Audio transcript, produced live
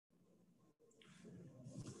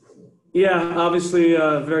Yeah, obviously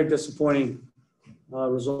a very disappointing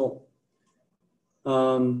result.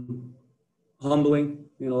 Humbling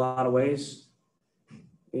in a lot of ways.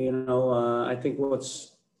 I think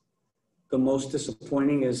what's the most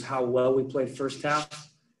disappointing is how well we played first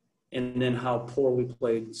half and then how poor we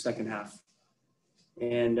played second half.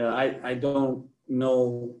 And I don't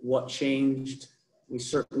know what changed. We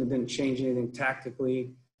certainly didn't change anything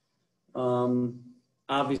tactically.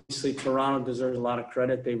 Obviously, Toronto deserves a lot of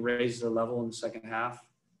credit. They raised their level in the second half,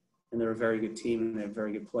 and they're a very good team, and they have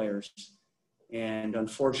very good players. And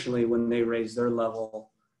unfortunately, when they raised their level,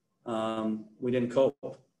 we didn't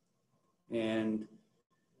cope. And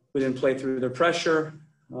we didn't play through their pressure.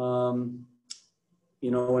 And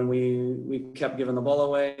we kept giving the ball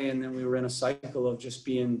away, and then we were in a cycle of just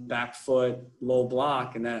being back foot, low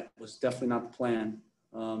block, and that was definitely not the plan.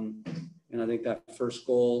 And I think that first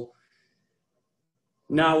goal,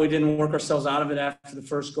 now we didn't work ourselves out of it after the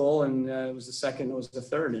first goal, and it was the second, it was the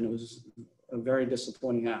third, and it was a very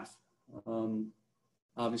disappointing half.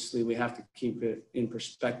 Obviously, we have to keep it in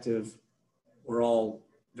perspective. We're all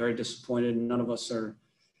very disappointed, and none of us are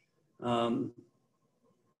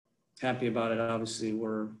happy about it. Obviously,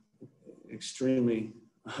 we're extremely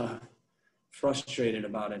frustrated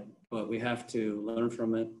about it, but we have to learn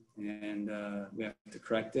from it, and we have to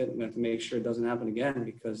correct it. We have to make sure it doesn't happen again,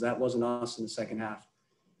 because that wasn't us in the second half.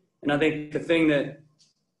 And I think the thing that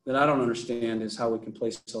I don't understand is how we can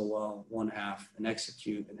play so well one half and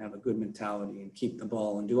execute and have a good mentality and keep the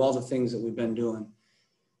ball and do all the things that we've been doing.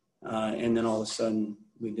 And then all of a sudden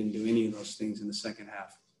we didn't do any of those things in the second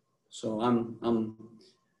half. So I'm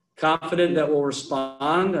confident that we'll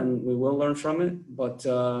respond and we will learn from it. But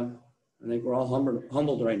I think we're all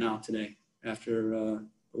humbled right now today after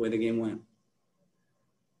the way the game went.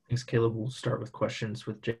 Thanks, Caleb. We'll start with questions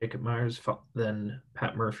with Jacob Myers, then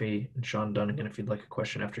Pat Murphy and Sean Dunnigan. If you'd like a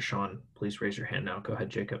question after Sean, please raise your hand now. Go ahead,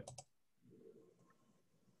 Jacob.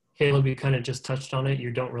 Caleb, you kind of just touched on it.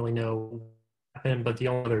 You don't really know what happened, but the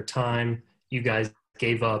only other time you guys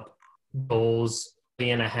gave up goals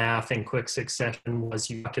and a half in quick succession was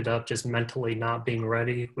you backed it up, just mentally not being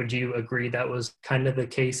ready. Would you agree that was kind of the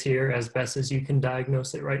case here as best as you can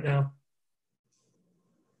diagnose it right now?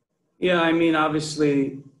 Yeah, I mean,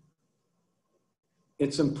 obviously,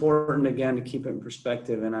 it's important, again, to keep it in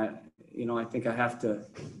perspective. And I think I have to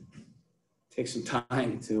take some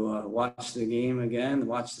time to watch the game again,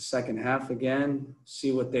 watch the second half again,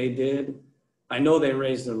 see what they did. I know they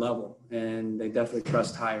raised their level, and they definitely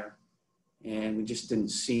pressed higher. And we just didn't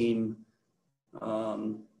seem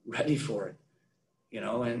ready for it,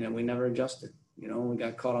 and we never adjusted. We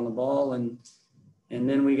got caught on the ball, and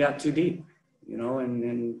then we got too deep,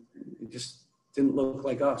 and it just didn't look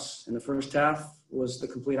like us. In the first half was the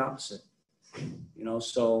complete opposite,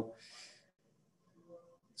 so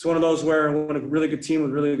it's one of those where when a really good team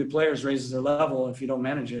with really good players raises their level, if you don't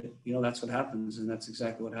manage it, that's what happens, and that's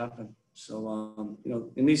exactly what happened. So,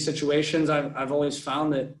 in these situations, I've always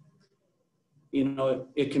found that,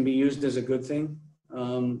 it can be used as a good thing,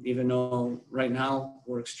 even though right now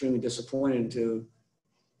we're extremely disappointed to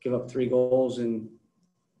give up 3 goals and,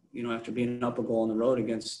 after being up a goal on the road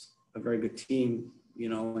against a very good team,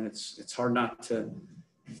 and it's hard not to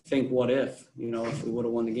think what if we would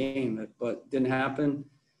have won the game, but it didn't happen.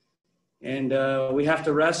 And we have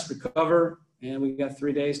to rest, recover, and we got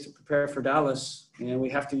 3 days to prepare for Dallas, and we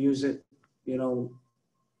have to use it,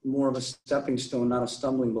 more of a stepping stone, not a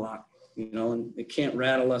stumbling block. And it can't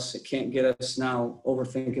rattle us. It can't get us now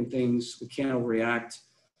overthinking things. We can't overreact.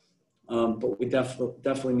 But we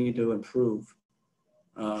definitely need to improve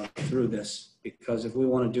through this, because if we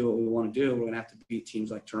want to do what we want to do, we're going to have to beat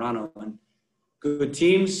teams like Toronto. And good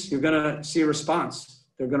teams, you're going to see a response.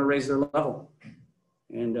 They're going to raise their level.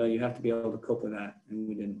 And you have to be able to cope with that, and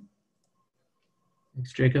we didn't.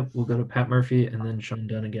 Thanks, Jacob. We'll go to Pat Murphy and then Sean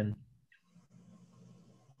Dunnigan.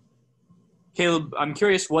 Caleb, I'm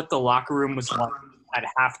curious what the locker room was like at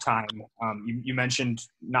halftime. You mentioned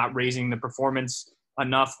not raising the performance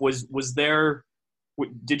enough.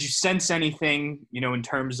 Did you sense anything, in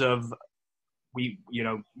terms of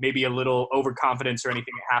maybe a little overconfidence or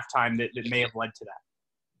anything at halftime that may have led to that?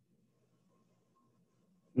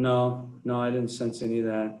 No, I didn't sense any of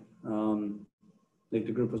that. I think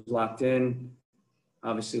the group was locked in.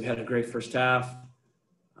 Obviously, we had a great first half.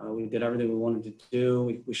 We did everything we wanted to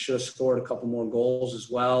do. We should have scored a couple more goals as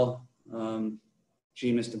well.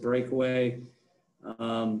 G missed a breakaway.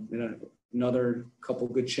 Another couple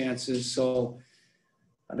good chances. So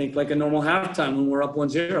I think like a normal halftime when we're up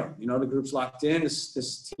 1-0, the group's locked in.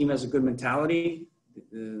 This team has a good mentality.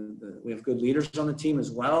 We have good leaders on the team as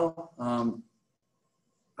well.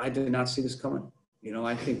 I did not see this coming.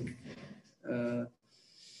 I think I'll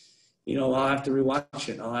have to rewatch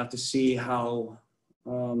it. I'll have to see how,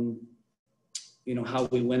 how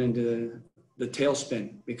we went into the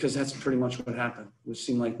tailspin, because that's pretty much what happened. It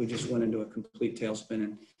seemed like we just went into a complete tailspin,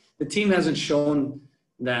 and the team hasn't shown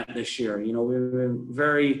that this year. We've been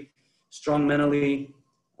very strong mentally.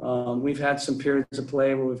 We've had some periods of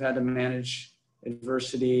play where we've had to manage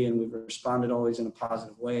adversity, and we've responded always in a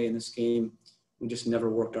positive way. In this game, we just never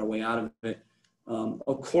worked our way out of it.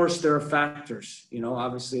 Of course, there are factors.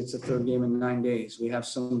 Obviously, it's the third game in 9 days. We have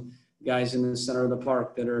some guys in the center of the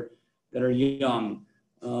park that are young.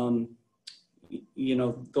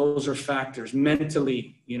 Those are factors.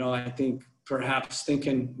 Mentally, I think perhaps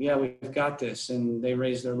thinking, yeah, we've got this, and they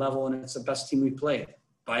raise their level, and it's the best team we played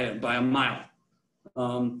by a mile.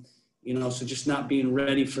 So just not being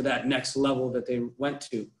ready for that next level that they went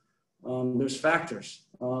to. There's factors.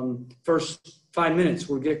 First 5 minutes,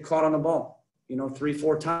 we'll get caught on the ball,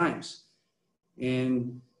 3-4 times.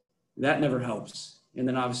 And that never helps. And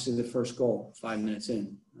then obviously the first goal, 5 minutes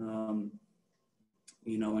in. And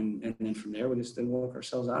then from there, we just didn't work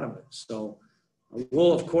ourselves out of it. So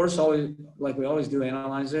we'll, of course, always, like we always do,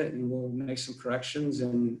 analyze it, and we'll make some corrections,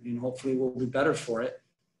 and hopefully we'll be better for it.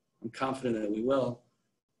 I'm confident that we will.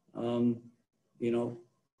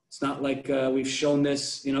 It's not like we've shown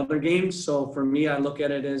this in other games. So for me, I look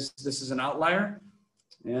at it as this is an outlier,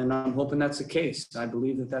 and I'm hoping that's the case. I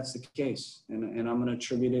believe that that's the case, and I'm going to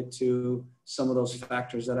attribute it to some of those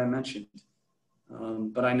factors that I mentioned.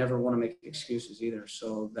 But I never want to make excuses either.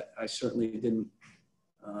 So that I certainly didn't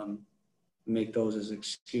make those as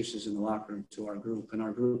excuses in the locker room to our group, and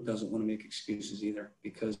our group doesn't want to make excuses either,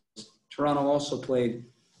 because Toronto also played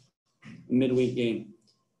a midweek game.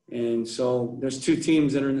 And so there's two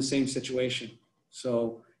teams that are in the same situation.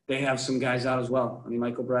 So they have some guys out as well.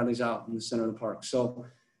 Michael Bradley's out in the center of the park. So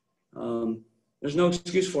there's no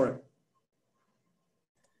excuse for it.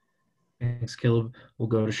 Thanks, Caleb. We'll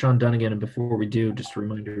go to Sean Dunnigan. And before we do, just a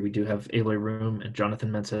reminder, we do have Aloy Room and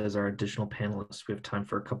Jonathan Mensah as our additional panelists. We have time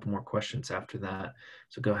for a couple more questions after that.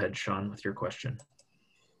 So go ahead, Sean, with your question.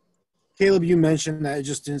 Caleb, you mentioned that it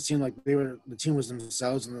just didn't seem like the team was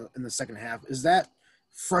themselves in the second half. Is that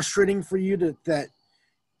frustrating for you that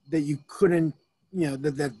you couldn't,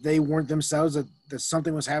 that they weren't themselves, that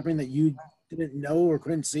something was happening that you didn't know or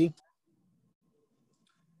couldn't see?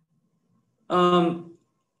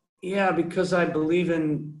 Yeah, because I believe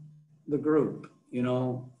in the group, I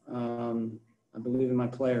believe in my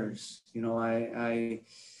players. We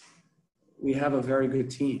have a very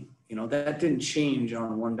good team. That didn't change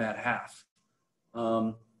on one bad half.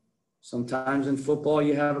 Sometimes in football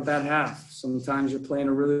you have a bad half. Sometimes you're playing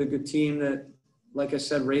a really good team that, like I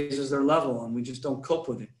said, raises their level, and we just don't cope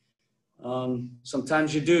with it.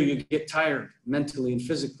 Sometimes you do. You get tired mentally and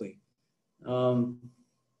physically.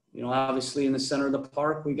 Obviously in the center of the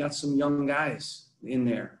park, we got some young guys in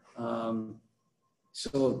there.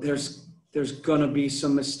 So there's going to be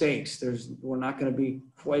some mistakes. We're not going to be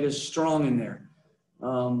quite as strong in there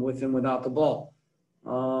with and without the ball.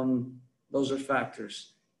 Those are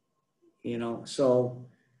factors, So,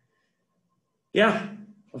 yeah,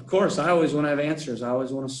 of course, I always want to have answers. I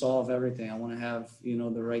always want to solve everything. I want to have,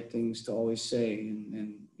 the right things to always say.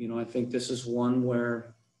 And I think this is one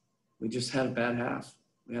where we just had a bad half.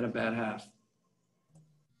 We had a bad half.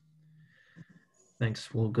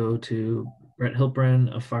 Thanks. We'll go to Brett Hilpern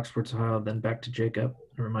of Fox Sports Ohio, then back to Jacob.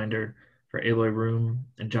 A reminder for Aloy Room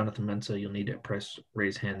and Jonathan Mensah, you'll need to press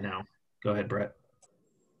raise hand now. Go ahead, Brett.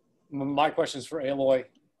 My question is for Aloy.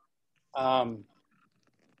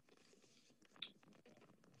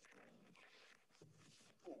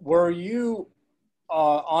 Were you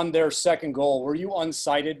on their second goal? Were you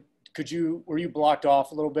unsighted? Were you blocked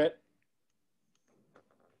off a little bit?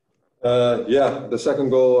 Yeah, the second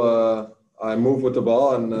goal, I moved with the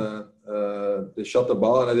ball, and they shot the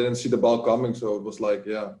ball, and I didn't see the ball coming. So it was like,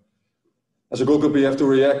 yeah, as a goalkeeper, you have to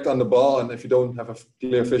react on the ball, and if you don't have a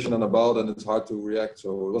clear vision on the ball, then it's hard to react.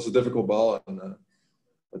 So it was a difficult ball,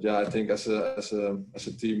 but yeah, I think as a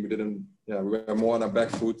team, we were more on our back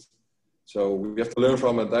foot. So we have to learn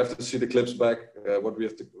from it. I have to see the clips back, what we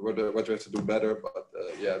have to do better. But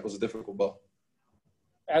yeah, it was a difficult ball.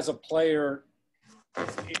 As a player,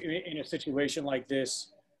 in a situation like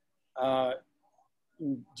this, do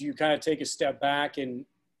you kind of take a step back and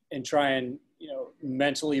try and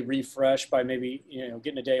mentally refresh by maybe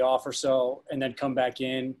getting a day off or so, and then come back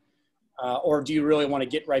in, or do you really want to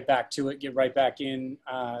get right back to it, get right back in,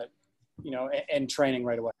 and training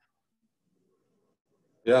right away?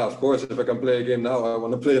 Yeah, of course. If I can play a game now, I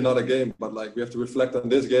want to play another game. But we have to reflect on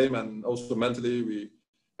this game, and also mentally, we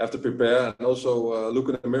have to prepare and also look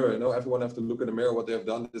in the mirror. You know, everyone have to look in the mirror what they have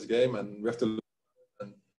done this game, and we have to look.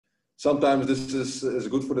 And sometimes this is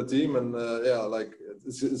good for the team, and yeah, like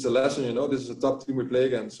it's a lesson. You know, this is a top team we play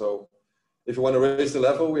against. So if you want to raise the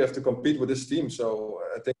level, we have to compete with this team. So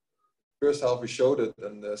I think first half we showed it,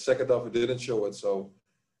 and the second half we didn't show it. So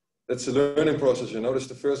it's a learning process, you know. This is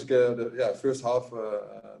the first half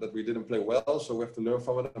that we didn't play well, so we have to learn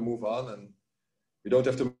from it and move on. And we don't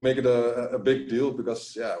have to make it a big deal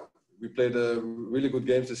because we played really good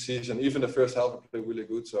games this season. Even the first half we played really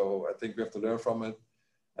good. So I think we have to learn from it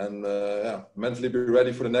and mentally be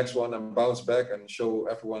ready for the next one and bounce back and show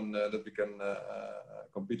everyone that we can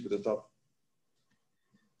compete with the top.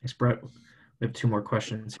 Thanks, Brett. We have two more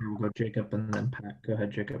questions here. We'll go Jacob and then Pat. Go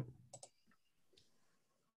ahead, Jacob.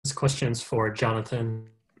 This question's for Jonathan.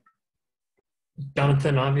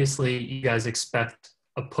 Jonathan, obviously you guys expect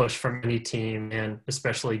a push from any team, and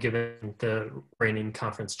especially given the reigning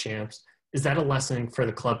conference champs. Is that a lesson for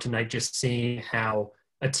the club tonight, just seeing how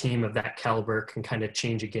a team of that caliber can kind of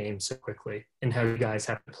change a game so quickly and how you guys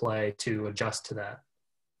have to play to adjust to that?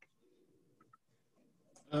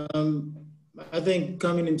 I think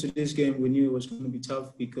coming into this game, we knew it was going to be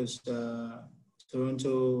tough because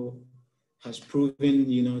Toronto has proven,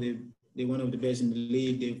 you know, they're one of the best in the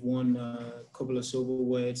league. They've won a couple of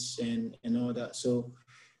silverweights and all that. So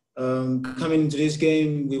coming into this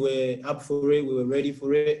game, we were up for it. We were ready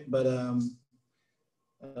for it. But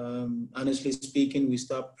honestly speaking, we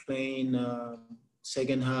stopped playing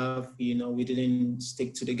second half. You know, we didn't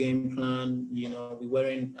stick to the game plan. You know, we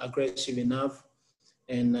weren't aggressive enough.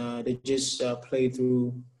 And they just played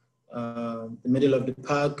through the middle of the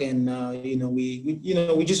park, and you know,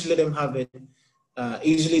 we just let them have it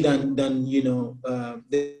easily than you know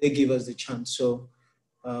they give us the chance. So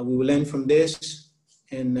we will learn from this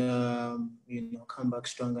and you know, come back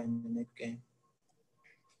stronger in the next game.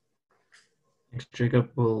 Thanks, Jacob.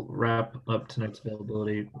 We'll wrap up tonight's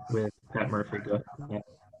availability with Pat Murphy. Go ahead.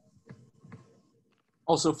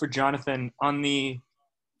 Also for Jonathan, on the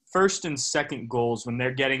first and second goals, when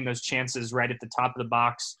they're getting those chances right at the top of the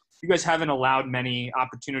box, you guys haven't allowed many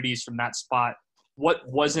opportunities from that spot. What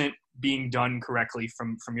wasn't being done correctly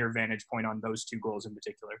from your vantage point on those two goals in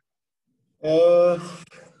particular?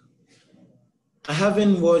 I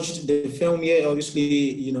haven't watched the film yet. Obviously,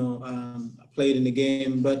 you know, I played in the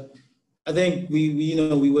game, but I think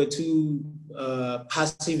we were too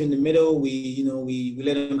passive in the middle. We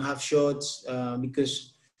let them have shots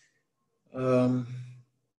because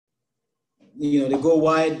you know, they go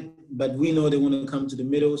wide, but we know they want to come to the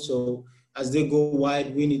middle. So as they go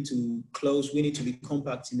wide, we need to close. We need to be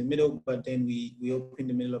compact in the middle, but then we open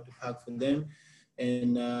the middle of the park for them.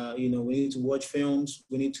 And, you know, we need to watch films.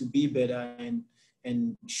 We need to be better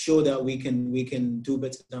and show that we can do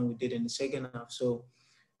better than we did in the second half. So,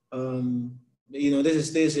 you know,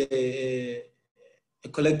 this is a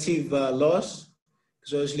collective loss,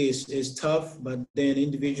 because obviously it's tough, but then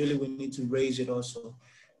individually we need to raise it also.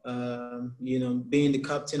 You know, being the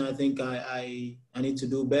captain, I think I need to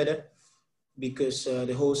do better, because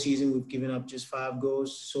the whole season we've given up just 5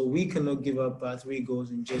 goals. So we cannot give up 3 goals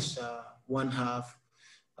in just one half.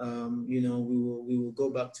 You know, we will go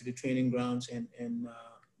back to the training grounds and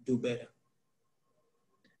do better.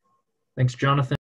 Thanks, Jonathan.